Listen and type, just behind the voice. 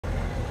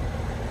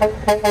Oh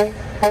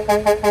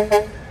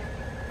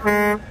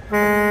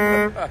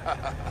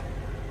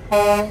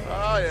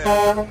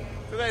yeah.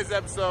 Today's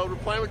episode, we're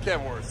playing with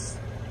Kenworths.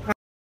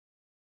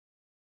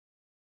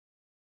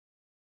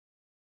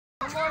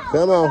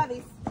 Come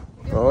on.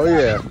 Oh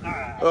yeah.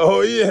 Oh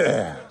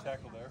yeah.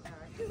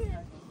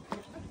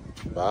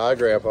 Bye,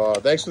 Grandpa.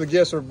 Thanks for the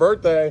gifts for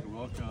birthday. You're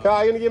welcome.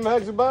 Kai, you gonna give him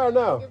hugs goodbye or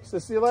no? So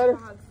see you later.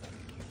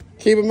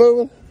 Keep it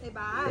moving. Say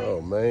bye.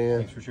 Oh man.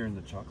 Thanks for sharing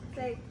the chocolate.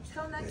 Say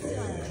till next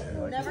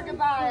time. Never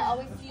goodbye.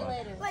 Always see you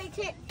later. Wait,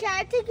 can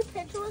I take a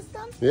picture with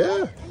them?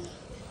 Yeah.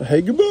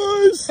 Hey,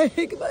 goodbyes.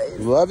 Hey, goodbyes.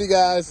 Love you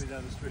guys.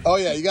 Oh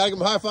yeah, you gotta give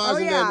them high fives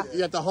and then you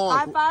got the honk.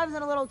 High fives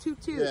and a little toot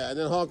toot. Yeah, and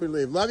then honk when we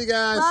leave. Love you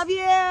guys. Love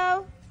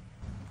you.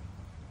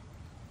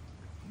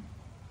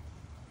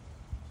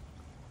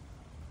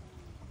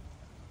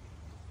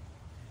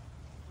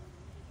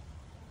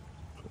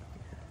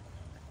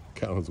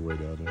 Colin's way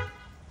down there.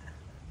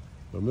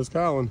 I miss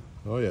Colin.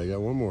 Oh yeah, I got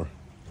one more.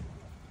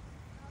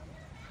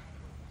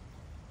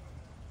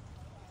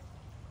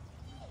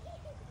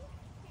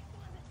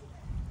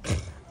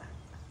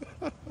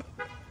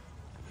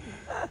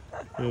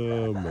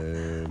 Oh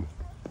man.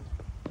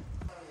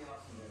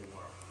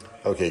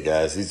 Okay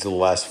guys, these are the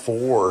last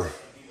 4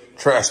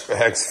 trash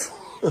bags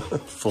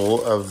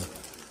full of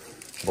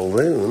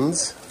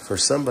balloons for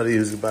somebody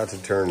who's about to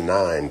turn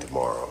 9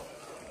 tomorrow.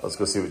 Let's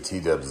go see what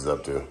T-Dubs is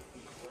up to.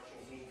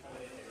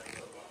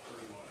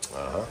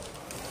 Uh-huh.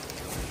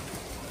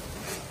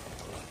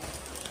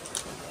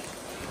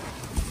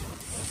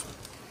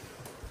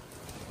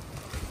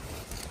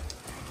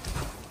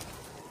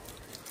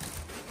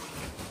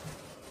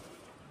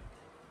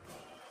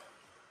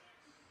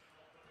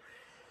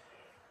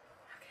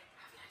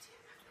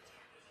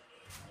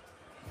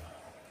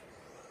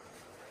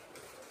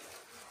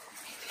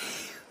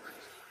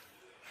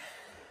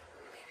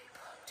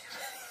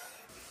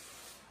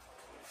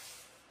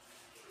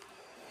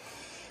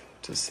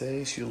 To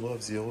say she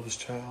loves the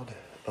oldest child,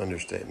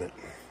 understatement.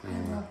 I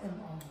love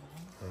them all.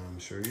 I'm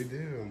sure you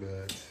do,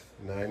 but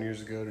 9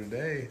 years ago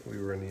today, we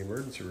were in the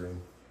emergency room.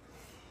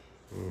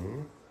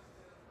 Mm-hmm.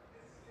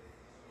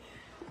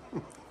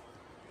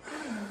 I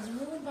was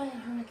ruined by a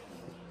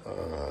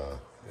hurricane.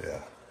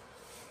 Yeah.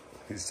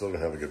 He's still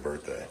gonna have a good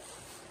birthday.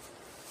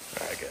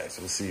 All right, guys,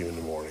 we'll see you in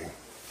the morning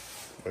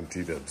when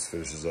T-Dubs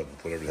finishes up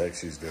with whatever the heck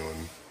she's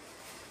doing.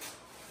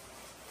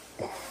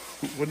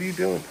 What are you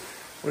doing?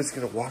 What, is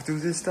he gonna walk through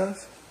this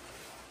stuff?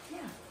 Yeah.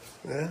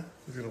 Yeah?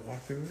 He's gonna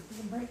walk through it? You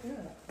can break through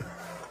it.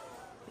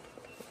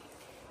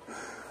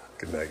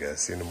 Good night,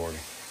 guys. See you in the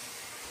morning.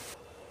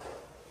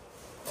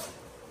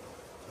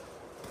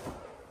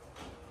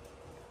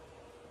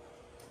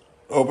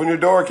 Open your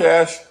door,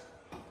 Cash.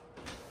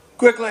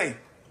 Quickly.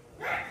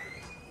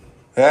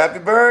 Happy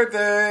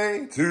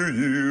birthday to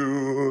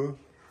you.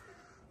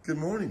 Good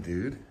morning,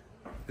 dude.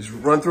 Just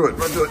run through it.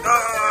 Run through it.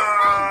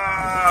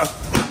 Ah!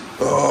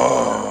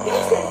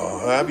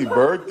 Oh, happy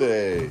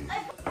birthday.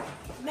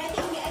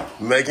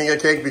 Making a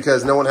cake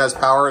because no one has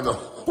power in the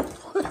whole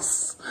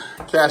place.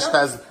 Cash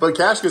has, but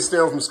Cash could stay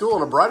home from school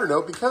on a brighter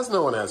note because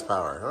no one has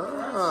power.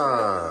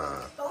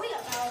 Ah. But we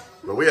have power.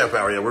 But we have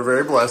power, yeah. We're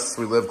very blessed.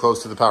 We live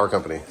close to the power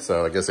company,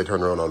 so I guess they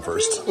turn their own on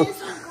first.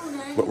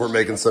 But we're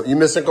making some. You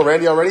missed Uncle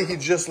Randy already? He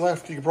just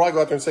left. You could probably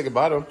go out there and say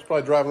goodbye to him. He's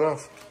probably driving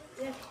off.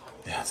 Yeah,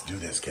 let's do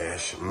this,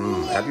 Cash.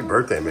 Happy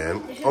birthday,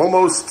 man.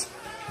 Almost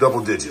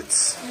double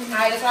digits.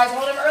 That's why I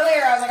told him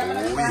earlier. I was like, I'm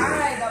going to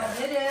try double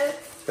digits.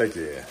 Heck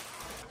yeah.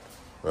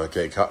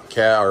 Okay,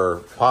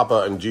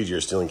 Papa and Gigi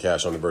are stealing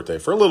Cash on the birthday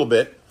for a little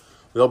bit.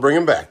 They'll bring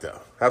him back,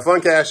 though. Have fun,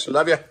 Cash.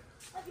 Love you.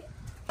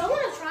 I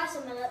want to try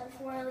some of that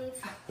before I leave.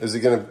 Is it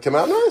going to come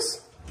out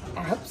nice?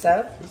 I hope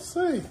so. Let's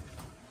see.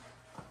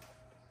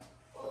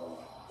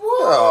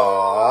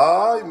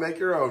 Aww, you make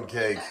your own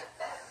cake.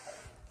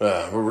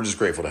 We're just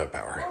grateful to have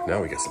power.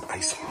 Now we got some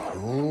ice.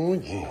 Oh,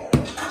 yeah.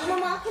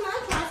 Mama, can I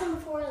try some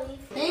before I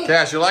leave?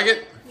 Cash, you like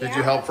it? Yeah. Did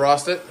you help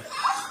frost it?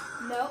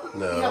 No.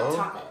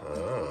 No.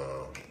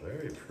 Oh,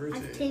 very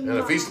pretty. And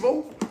a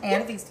Feastable?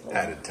 And Feastable.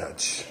 Added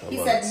touch. He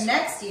said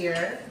next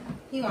year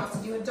he wants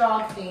to do a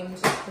dog themed.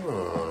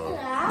 Oh.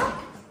 Yeah.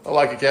 I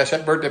like it, Cash.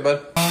 Happy birthday,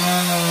 bud. Good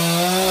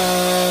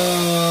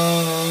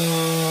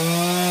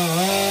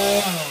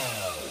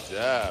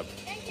job.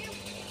 Thank you.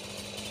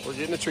 We're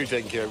getting the tree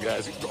taken care of,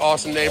 guys.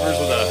 Awesome neighbors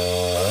with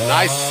a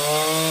nice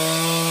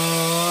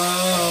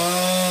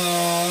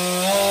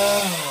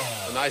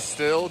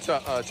steel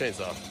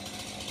chainsaw.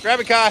 Grab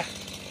it, Kai.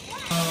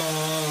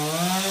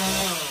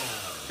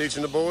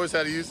 Teaching the boys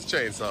how to use the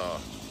chainsaw.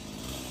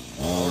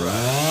 All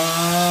right.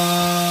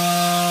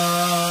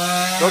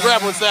 Go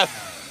grab one, Seth.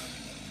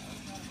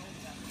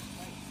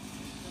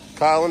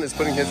 Colin is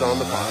putting his on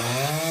the pot.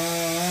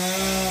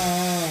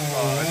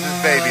 Oh, it's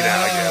his baby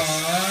now, I guess.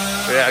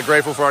 But yeah,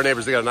 grateful for our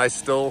neighbors. They got a nice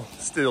steel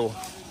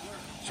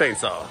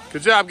chainsaw.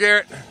 Good job,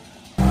 Garrett.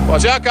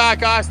 Watch out, Kai.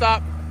 Kai,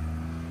 stop.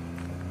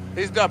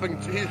 He's dumping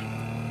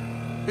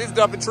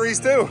trees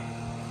too.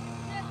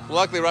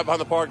 Luckily, right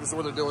behind the park, this is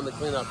where they're doing the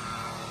cleanup.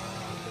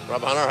 Right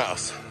behind our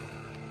house.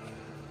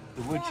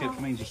 The wood chips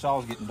means your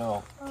saw's getting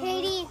dull.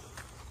 Katie,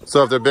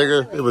 So if they're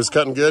bigger, it was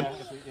cutting good? Yeah,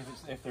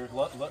 if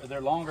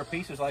they're longer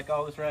pieces like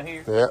all this right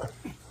here. Yeah.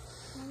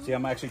 See,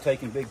 I'm actually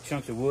taking big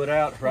chunks of wood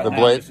out. Right The now,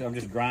 blade? I'm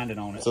just grinding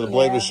on it. So the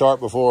blade was sharp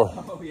before.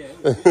 Oh, yeah.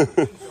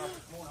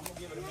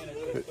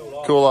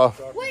 Cool off.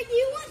 Wait, do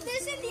you want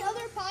this in the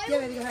other pile? Yeah,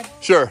 baby, go ahead.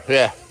 Sure,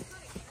 yeah.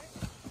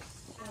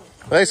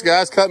 Thanks,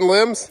 guys. Cutting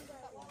limbs.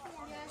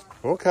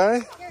 Okay.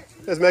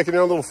 You guys making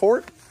your own little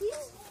fort?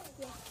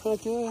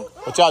 Okay.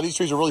 Watch out, these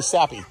trees are really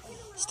sappy.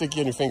 Sticky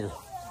on your finger.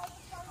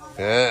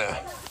 Yeah.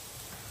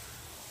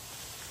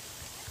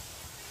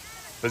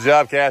 Good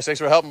job, Cash. Thanks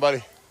for helping,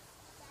 buddy.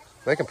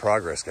 Making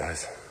progress,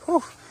 guys.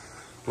 Whew.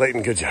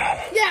 Leighton, good job.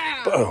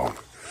 Yeah. Boom.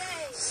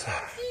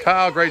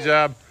 Kyle, great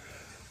job.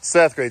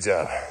 Seth, great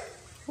job.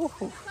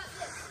 Woo-hoo.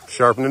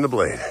 Sharpening the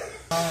blade.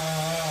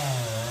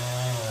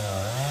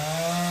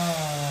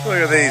 Look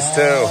at these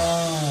two.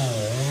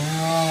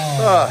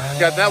 Oh,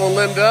 got that one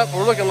limbed up.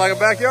 We're looking like a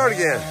backyard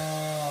again.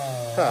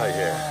 Oh,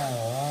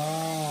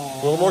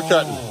 yeah. A little more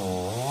cutting.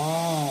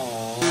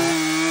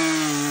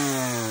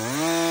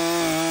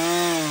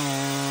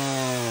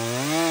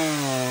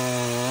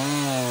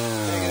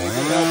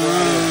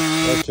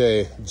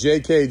 Okay,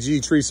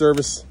 JKG Tree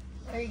Service.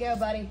 There you go,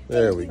 buddy.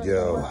 There we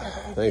go.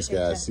 Thanks,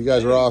 guys. You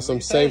guys are awesome.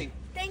 Thank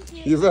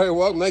you. You're very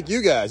welcome. Thank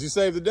you, guys. You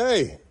saved the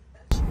day.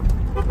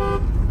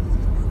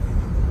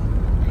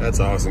 That's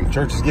awesome.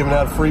 Church is giving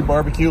out a free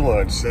barbecue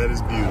lunch. That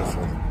is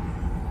beautiful.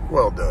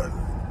 Well done.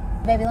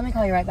 Baby, let me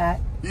call you right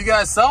back. You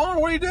guys selling?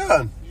 What are you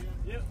doing?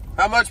 Yep.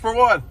 How much per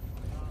one?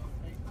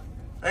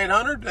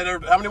 800?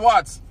 And how many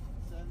watts?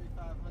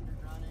 7,500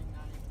 running,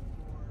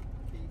 94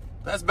 peak.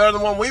 That's better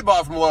than one we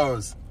bought from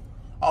Lowe's.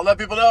 I'll let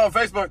people know on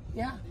Facebook.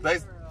 Yeah,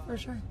 for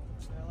sure.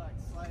 They're like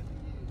slightly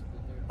used,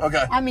 but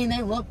Okay. I mean,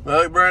 they look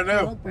Brand new.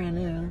 They look brand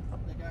new.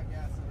 they got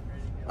gas in them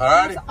ready to go. All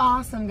righty. That's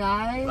awesome,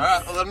 guys. All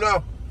right, I'll let them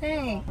know.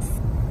 Thanks.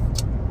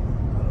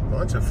 A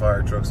bunch of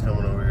fire trucks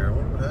coming over here.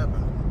 What would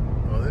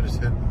happen? Oh, they just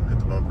hit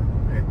the bumper.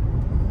 Hey,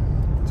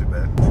 too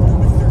bad.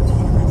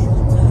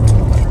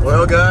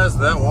 Well, guys,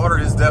 that water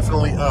is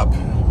definitely up.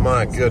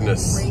 My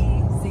goodness. Crazy.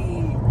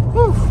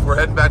 Whew. We're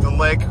heading back to the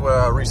lake.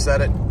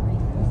 Reset it.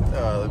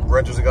 The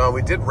renters are gone.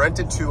 We did rent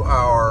it to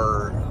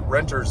our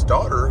renter's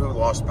daughter who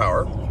lost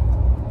power,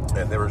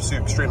 and they were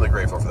extremely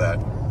grateful for that.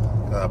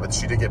 But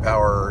she did get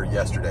power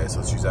yesterday,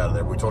 so she's out of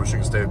there. We told her she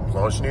can stay as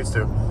long as she needs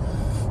to.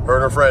 Her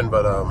and her friend,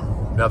 but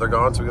now they're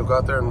gone, so we'll go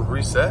out there and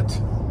reset.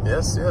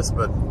 Yes,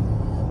 but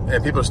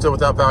and people are still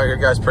without power here.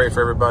 Guys, pray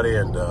for everybody,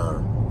 and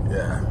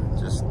yeah,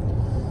 just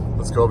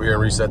let's go over here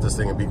and reset this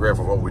thing and be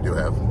grateful for what we do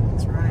have.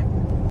 That's right.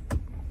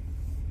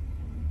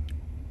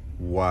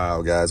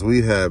 Wow, guys,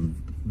 we have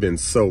been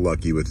so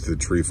lucky with the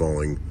tree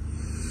falling.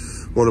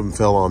 One of them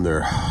fell on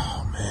there.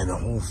 Oh man, the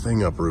whole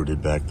thing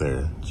uprooted back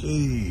there.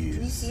 Jeez.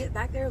 Can you see it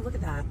back there? Look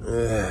at that.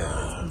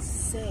 Yeah. That's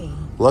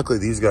insane. Luckily,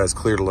 these guys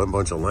cleared a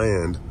bunch of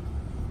land,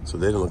 so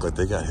they didn't look like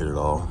they got hit at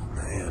all.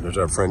 Man, there's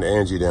our friend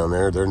Angie down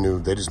there. They're new.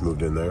 They just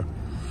moved in there.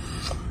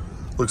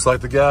 Looks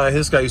like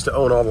this guy used to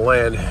own all the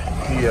land.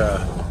 He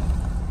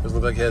doesn't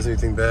look like he has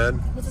anything bad.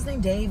 What's his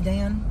name? Dave?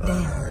 Dan?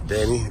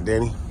 Danny.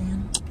 Dan.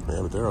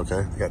 Yeah, but they're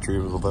okay. They got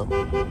treated a little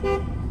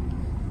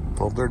bit.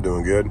 Hope they're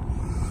doing good.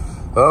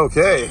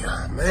 Okay,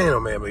 man, oh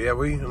man, but yeah,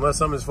 unless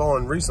something's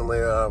fallen recently,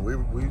 we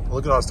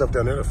look at all the stuff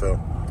down there that fell.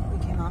 We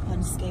came out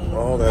unscathed.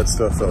 All that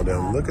stuff fell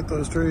down. Look at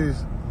those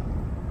trees.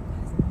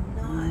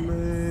 Nice.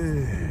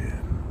 Man.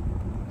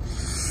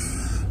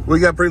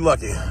 We got pretty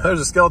lucky. There's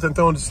a skeleton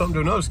throwing something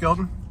to another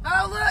skeleton.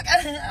 Oh, look.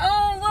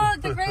 Oh,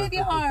 look, the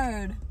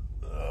graveyard.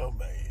 Oh,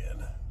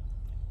 man.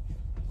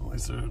 At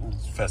least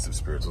there's festive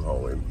spirits with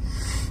Halloween.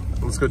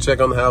 Let's go check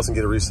on the house and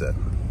get a reset.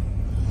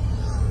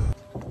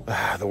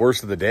 The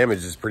worst of the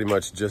damage is pretty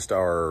much just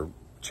our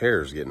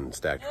chairs getting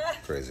stacked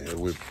crazy.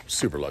 We're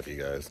super lucky,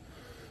 guys.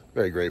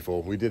 Very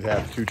grateful. We did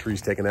have 2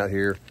 trees taken out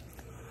here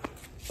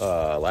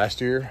last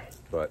year,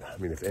 but I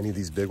mean, if any of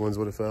these big ones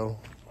would have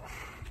fell,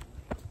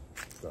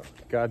 so,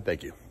 God,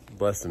 thank you.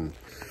 Blessed and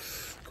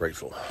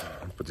grateful.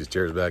 Put these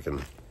chairs back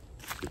and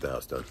get the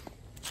house done.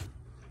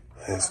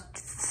 It's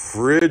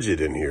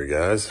frigid in here,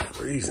 guys.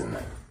 Freezing.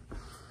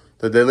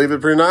 Did they leave it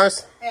pretty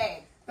nice?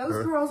 Hey,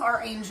 those girls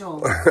are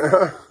angels.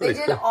 They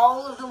did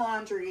all of the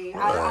laundry.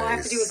 All I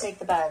have to do is take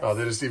the beds. Oh,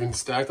 they just even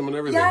stacked them and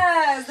everything?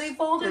 Yes, they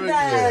folded them.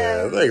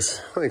 Yeah,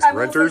 thanks,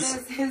 renters.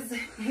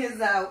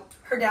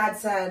 Her dad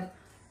said,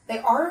 they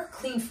are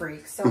clean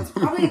freaks, so it's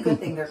probably a good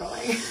thing they're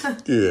going.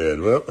 Good.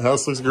 Well,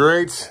 house looks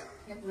great.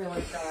 It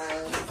really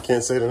does.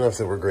 Can't say it enough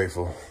that we're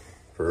grateful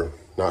for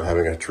not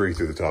having a tree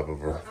through the top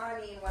of our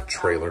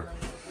trailer.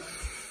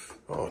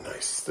 Oh,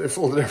 nice. They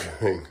folded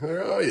everything.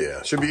 Oh,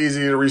 yeah. Should be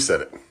easy to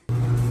reset it.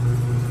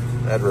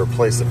 I had to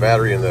replace the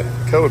battery in the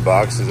code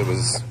box as it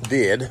was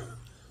dead.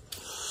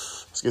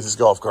 Let's get this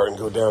golf cart and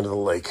go down to the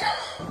lake.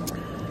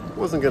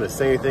 Wasn't going to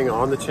say anything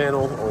on the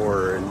channel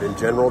or in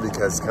general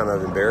because it's kind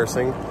of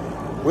embarrassing.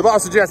 We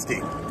lost a jet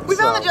ski. We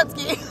found the jet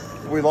ski.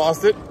 We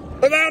lost it.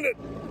 I found it.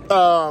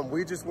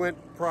 We just went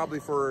probably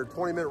for a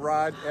 20-minute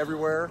ride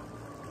everywhere,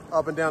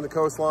 up and down the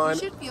coastline.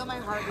 You should feel my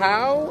heart.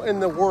 How in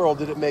the world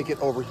did it make it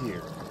over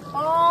here?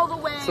 all the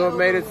way. So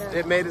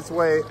it made its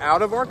way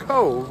out of our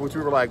cove, which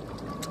we were like,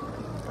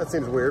 that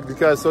seems weird,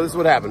 because so this is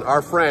what happened.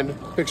 Our friend,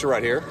 picture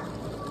right here,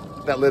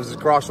 that lives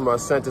across from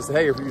us, sent us,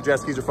 hey, if your jet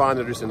skis are fine,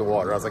 they're just in the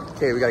water. I was like,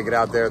 okay, we gotta get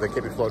out there. They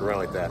can't be floating around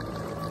like that.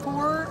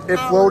 It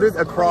floated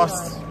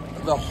across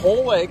the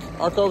whole lake.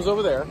 Our cove's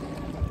over there,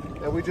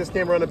 and we just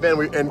came around the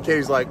bend. And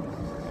Katie's like,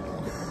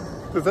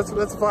 that's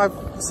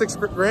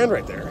 $5-6 grand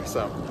right there.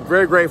 So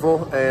very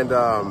grateful, and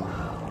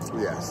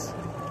yes,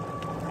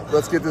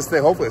 let's get this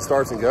thing. Hopefully it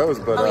starts and goes.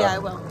 But oh yeah,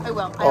 it will. It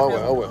will. It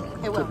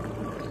will. It will.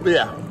 But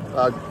yeah,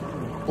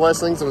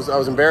 blessings. I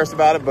was embarrassed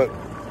about it, but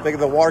I think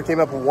the water came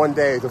up in one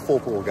day to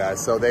full pool,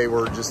 guys. So they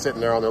were just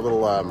sitting there on their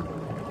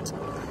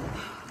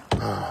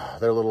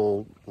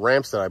little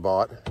ramps that I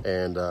bought,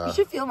 and you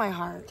should feel my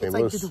heart. It's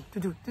like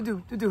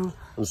do.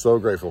 I'm so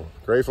grateful.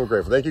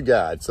 Thank you,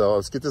 God. So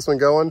let's get this one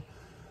going.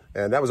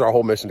 And that was our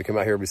whole mission, to come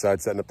out here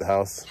besides setting up the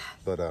house.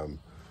 But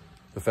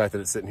the fact that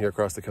it's sitting here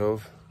across the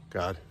cove,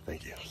 God,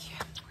 thank you.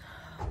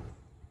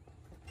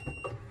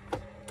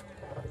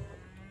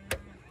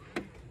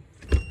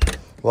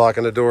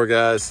 Locking the door,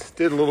 guys.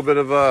 Did a little bit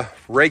of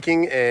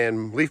raking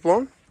and leaf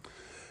blowing.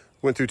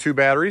 Went through 2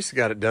 batteries,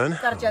 got it done.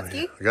 Got a jet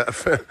ski?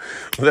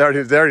 They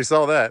already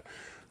saw that.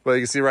 But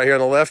you can see right here on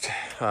the left,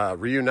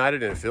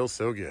 reunited, and it feels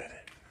so good.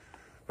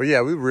 But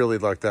yeah, we really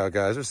lucked out,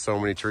 guys. There's so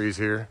many trees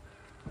here.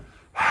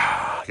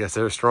 I guess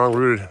they're strong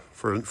rooted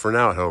for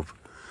now, I hope.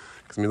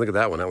 Because I mean, look at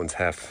that one. That one's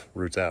half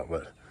roots out.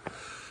 But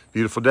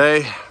beautiful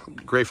day.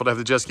 Grateful to have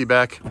the jet ski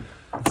back.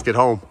 Let's get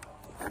home.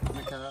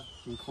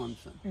 In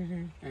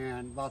Clemson.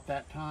 And about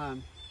that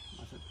time,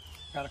 I said,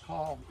 got a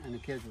call, and the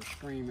kids were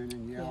screaming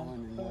and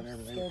yelling and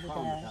whatever. They were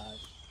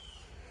traumatized.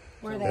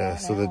 Where they Yeah,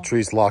 at so now? the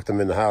trees locked them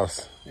in the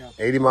house. Yeah.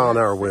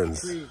 80-mile-an-hour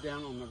winds. Trees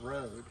down on the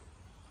road.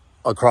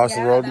 Across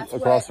the road? That's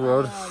Across the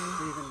road?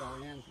 Trees in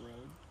Diane's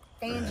road.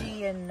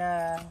 Angie and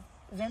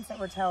Vincent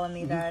were telling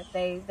me that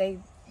they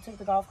took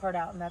the golf cart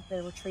out and that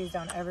there were trees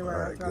down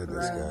everywhere. My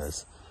goodness,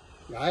 guys.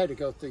 Yeah, I had to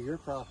go through your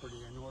property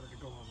in order to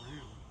go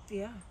around.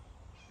 Yeah.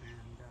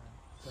 And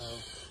so,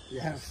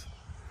 yes,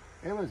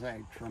 it was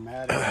a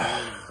traumatic morning.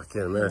 I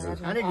can't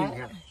imagine. I didn't even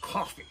have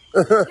coffee.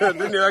 Didn't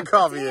even have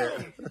coffee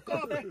yet.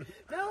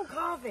 No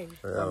coffee.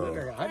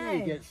 I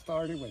didn't get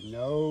started with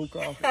no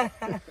coffee.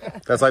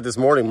 That's like this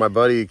morning. My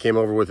buddy came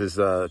over with his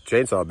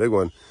chainsaw, a big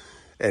one.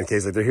 And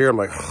Kay's like, they're here. I'm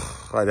like,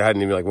 I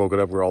hadn't even woken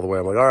up. We're all the way.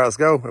 I'm like, all right, let's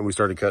go. And we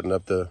started cutting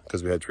up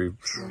because we had tree.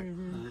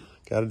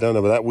 Got it done.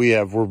 But that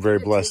we're very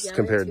blessed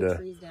compared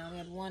to.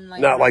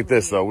 Not like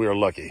this though. We are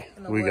lucky.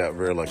 We got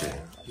very lucky.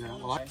 Yeah,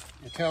 well,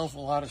 it tells a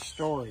lot of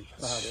stories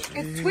about it.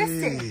 It's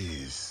twisted.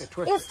 Jeez.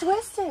 It's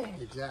twisted.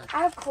 Exactly.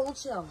 I have cold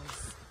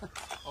chills.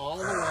 All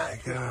the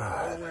way,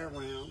 all the way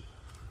around.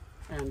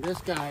 And this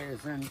guy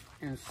is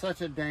in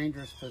such a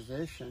dangerous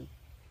position.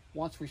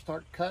 Once we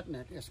start cutting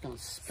it, it's going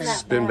to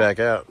Spin back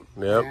out.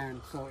 Yep.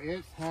 And so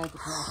it's had to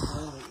pass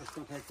over. It's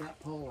going to take that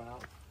pole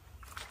out,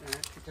 and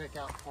it could take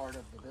out part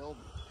of the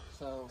building.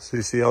 So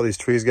you see all these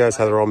trees, guys,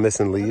 how they're all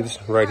missing leaves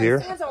right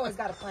here? Sam's always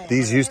got a plan.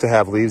 These used to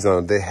have leaves on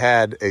them. They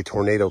had a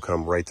tornado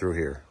come right through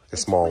here, a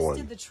small one.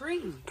 Twisted the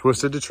tree.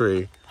 Twisted the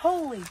tree.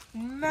 Holy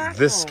mackerel.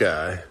 This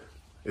guy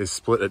is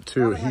split at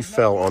 2. He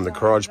fell on the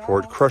garage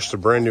port, crushed a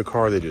brand new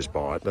car they just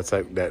bought. That's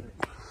like that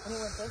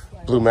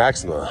Blue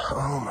Maxima.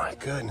 Oh my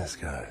goodness,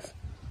 guys.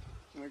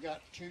 we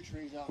got 2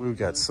 trees out. We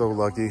got so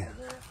lucky.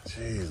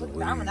 Jeez Louise.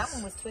 That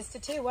one was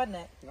twisted too, wasn't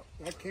it? Yep,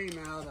 that came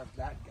out of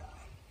that guy.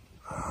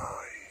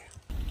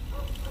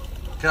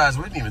 Guys,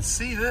 we didn't even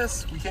see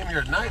this. We came here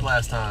at night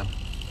last time.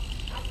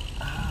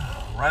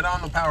 Right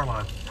on the power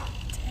line.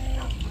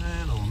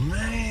 Man, oh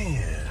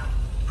man.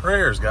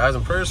 Prayers, guys,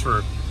 and prayers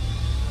for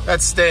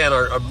that's Stan,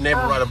 our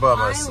neighbor right above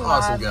us.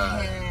 Awesome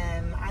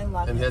guy. I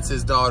love him. And that's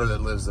his daughter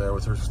that lives there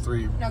with her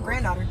 3. No,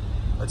 granddaughter.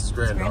 That's his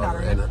granddaughter.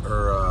 And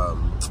her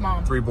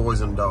mom. 3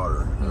 boys and a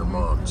daughter. And her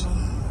mom.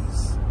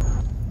 Jeez.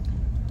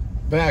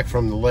 Back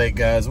from the lake,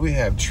 guys, we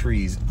have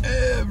trees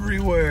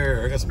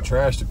everywhere. I got some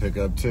trash to pick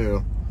up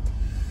too.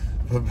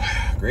 But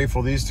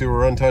grateful these 2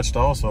 were untouched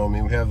also. I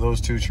mean, we have those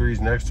 2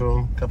 trees next to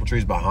them, a couple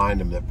trees behind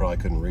them that probably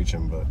couldn't reach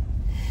them, but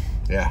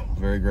yeah,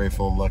 very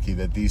grateful and lucky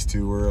that these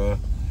 2 were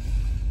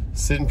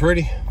sitting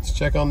pretty. Let's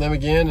check on them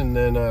again, and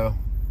then I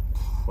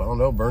don't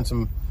know, burn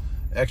some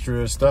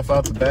extra stuff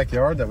out the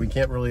backyard that we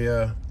can't really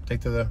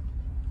take to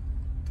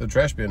the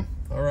trash bin.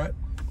 All right.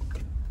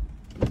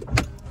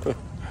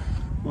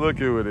 Look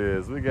who it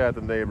is. We got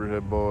the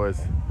neighborhood boys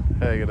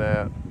hanging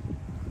out.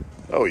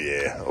 Oh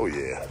yeah, oh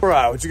yeah. All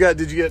right, what you got?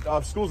 Did you get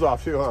off? School's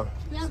off too, huh?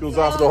 Yep. School's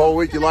off the whole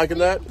week. You liking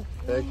that?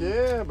 Heck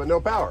yeah, but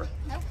no power.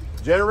 Nope.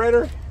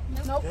 Generator?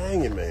 Nope.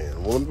 Dang it,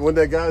 man. Well, when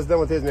that guy's done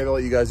with his, maybe I'll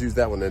let you guys use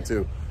that one then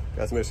too.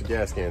 Got some extra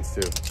gas cans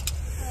too.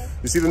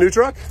 You see the new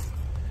truck?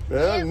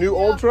 Yeah, new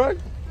old truck?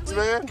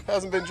 Man,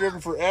 hasn't been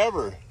driven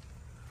forever.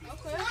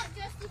 Okay.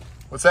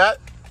 What's that?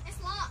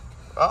 It's locked.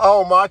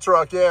 Oh, my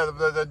truck, yeah,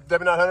 the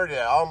W900,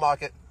 yeah, I'll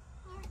unlock it.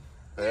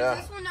 Yeah.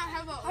 This one not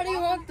have a How do you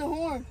lock the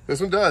horn? This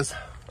one does.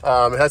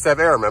 It has to have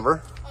air,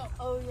 remember?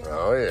 Oh yeah.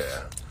 Oh,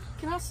 yeah.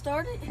 Can I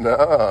start it? No,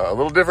 a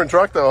little different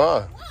truck though,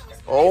 huh?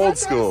 Old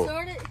school.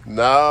 Start it?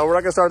 No, we're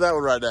not gonna start that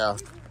one right now.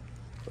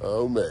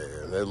 Oh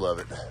man, they love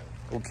it.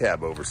 Little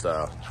cab over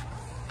style.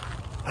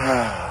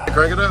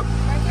 Crank it up.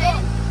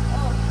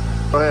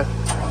 Go ahead.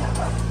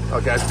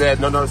 Okay, it's dead.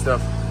 No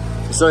stuff.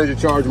 You still need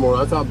to charge more.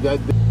 On top of that.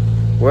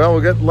 Well,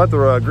 we got let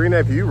the green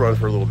APU run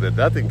for a little bit.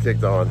 That thing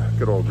kicked on.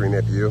 Good old green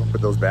APU.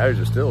 But those batteries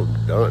are still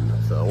done.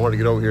 So I wanted to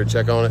get over here and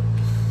check on it.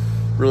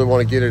 Really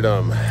want to get it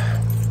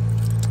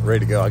ready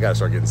to go. I gotta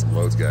start getting some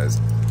loads, guys.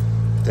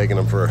 Taking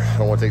them for, I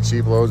don't want to take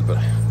cheap loads, but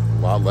a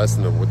lot less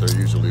than what they're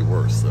usually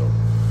worth. So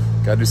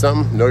gotta do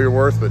something, know your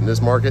worth. But in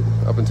this market,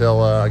 up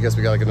until I guess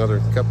we got like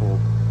another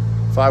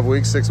 5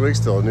 weeks, 6 weeks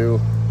till a new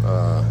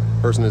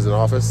person is in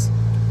office,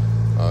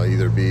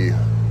 either be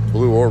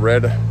blue or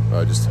red.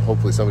 Just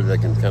hopefully somebody that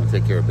can kind of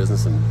take care of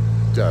business, and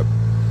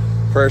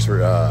prayers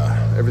for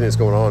everything that's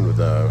going on with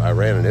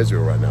Iran and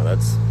Israel right now.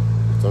 It's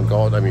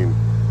uncalled. I mean,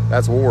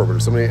 that's war, but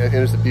if so many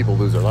innocent people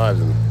lose their lives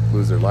and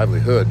lose their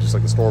livelihood, just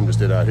like the storm just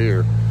did out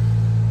here.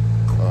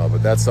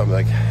 But that's something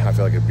like I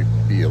feel like it'd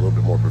be a little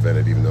bit more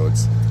prevented, even though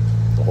it's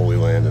the Holy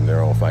Land and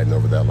they're all fighting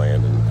over that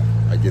land, and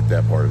I get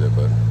that part of it,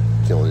 but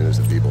killing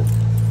innocent people,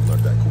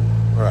 not that cool.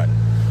 All right,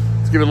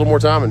 let's give it a little more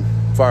time and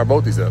fire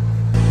both these up.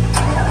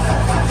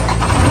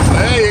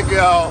 There you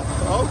go.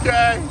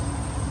 Okay.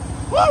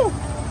 Woo!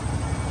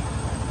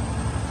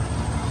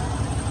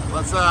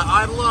 Let's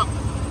idle up.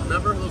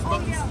 Remember those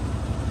buttons? Yeah.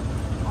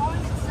 On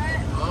and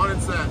set. On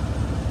and set.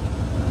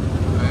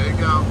 There you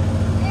go.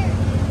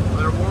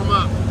 Let her warm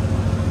up.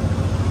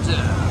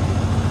 Yeah.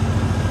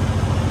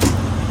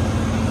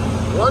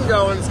 One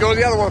going. Let's go to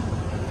the other one.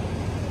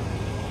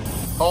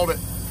 Hold it.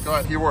 Go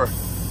ahead. You were.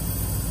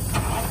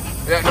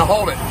 Yeah, no,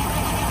 hold it.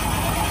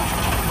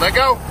 Let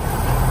go.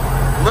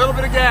 A little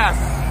bit of gas.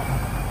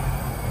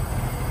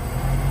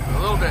 A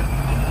little bit.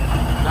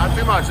 Not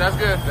too much. That's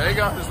good. There you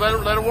go. Just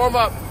let it warm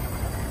up.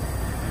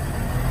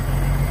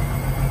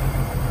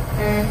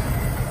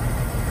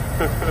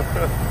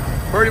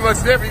 Pretty much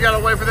different. You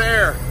gotta wait for the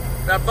air.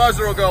 That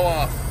buzzer will go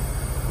off.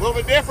 A little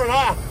bit different,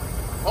 huh?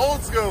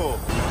 Old school.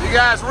 You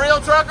guys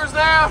real truckers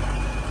now?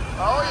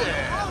 Oh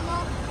yeah.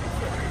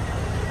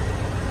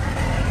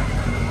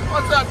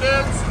 What's up,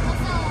 dudes?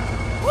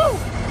 Woo!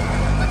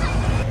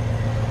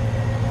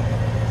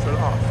 Shut it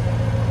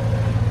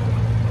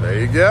off. There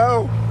you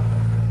go.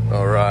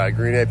 All right,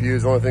 green APU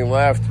is the only thing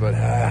left, but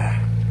I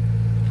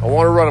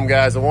want to run them,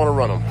 guys. I want to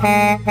run them.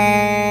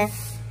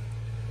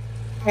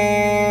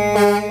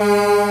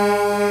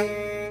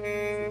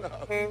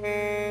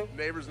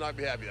 Neighbors not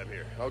be happy I'm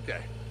here.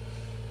 Okay.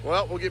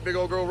 Well, we'll get big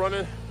old girl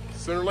running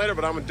sooner or later,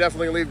 but I'm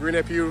definitely gonna leave green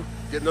APU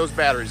getting those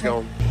batteries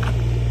going.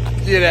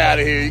 Get out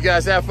of here. You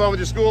guys have fun with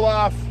your school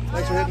off.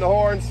 Thanks for hitting the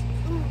horns.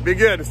 Be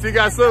good. See you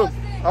guys soon.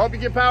 I hope you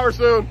get power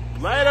soon.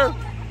 Later.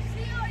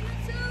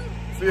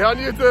 See you on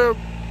YouTube.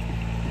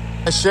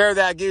 Share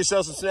that. Give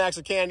yourself some snacks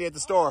and candy at the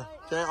store.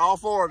 Okay, all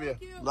 4 of you.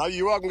 Love you.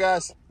 You're welcome,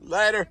 guys.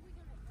 Later.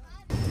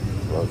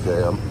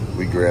 Okay,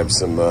 we grabbed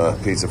some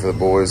pizza for the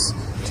boys.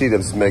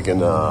 T-Dub's making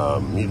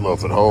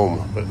meatloaf at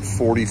home, but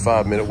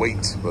 45-minute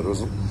wait. But it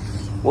was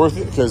worth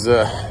it because,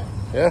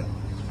 yeah,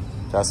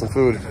 got some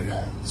food.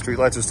 Street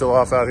lights are still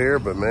off out here,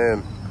 but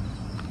man,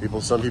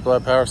 some people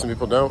have power, some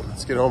people don't.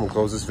 Let's get home and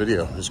close this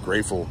video. Just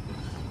grateful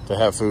to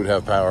have food,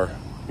 have power,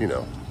 you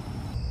know.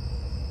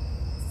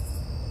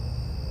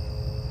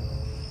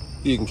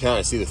 You can kind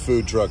of see the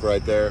food truck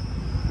right there.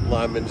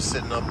 Linemen just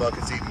sitting on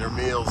buckets eating their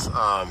meals.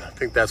 I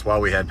think that's why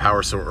we had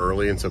power so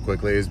early and so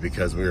quickly, is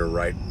because we were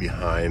right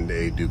behind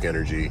a Duke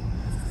Energy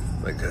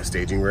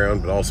staging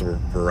ground, but also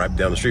we're right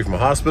down the street from a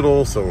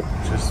hospital, so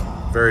just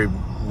very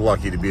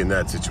lucky to be in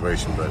that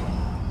situation. But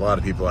a lot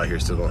of people out here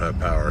still don't have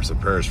power, so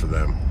prayers for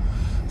them.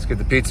 Let's get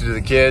the pizza to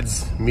the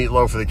kids,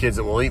 meatloaf for the kids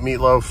that will eat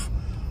meatloaf.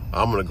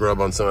 I'm gonna grub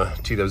on some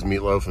of T-Dub's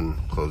meatloaf and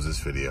close this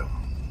video.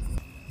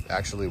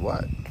 Actually,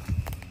 what?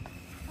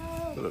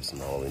 Put up some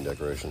Halloween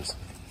decorations.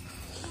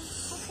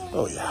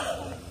 Oh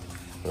yeah.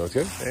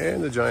 Okay,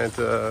 and the giant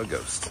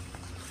ghost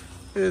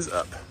is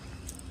up.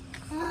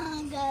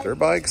 Dirt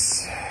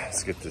bikes.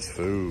 Let's get this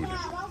food.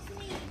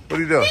 What are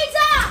you doing? Pizza!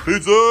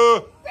 Pizza!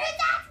 No,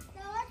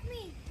 that's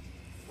me.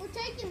 We're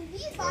taking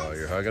these bikes. Oh,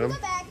 you're hugging them?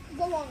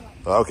 Go on.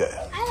 Okay.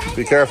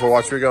 Be careful.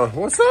 Watch where you're going.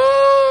 What's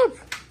up?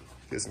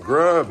 Get some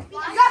grub. You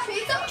got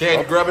pizza?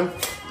 Candy grubbing.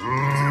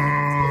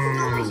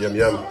 Yum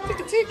yum.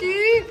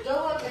 Tiki.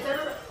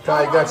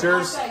 Kai, you got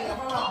yours?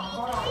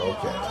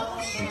 Okay.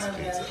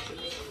 Pizza.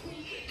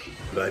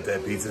 You like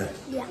that pizza?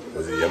 Yeah.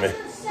 Was it yummy?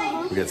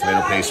 We got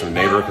tomato paste from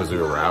the neighbor because we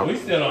were around. We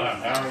still don't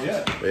have power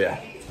yet. But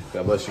yeah.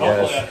 God bless you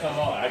guys. I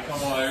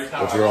come on every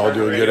time. Hope you're all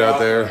doing good out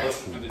there.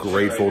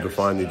 Grateful to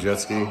find the jet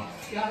ski.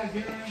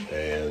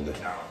 And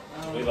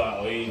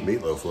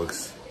meatloaf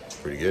looks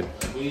pretty good.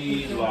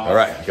 All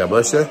right. God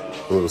bless you.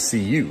 And we'll see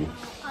you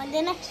On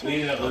the next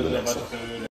one. on the next one.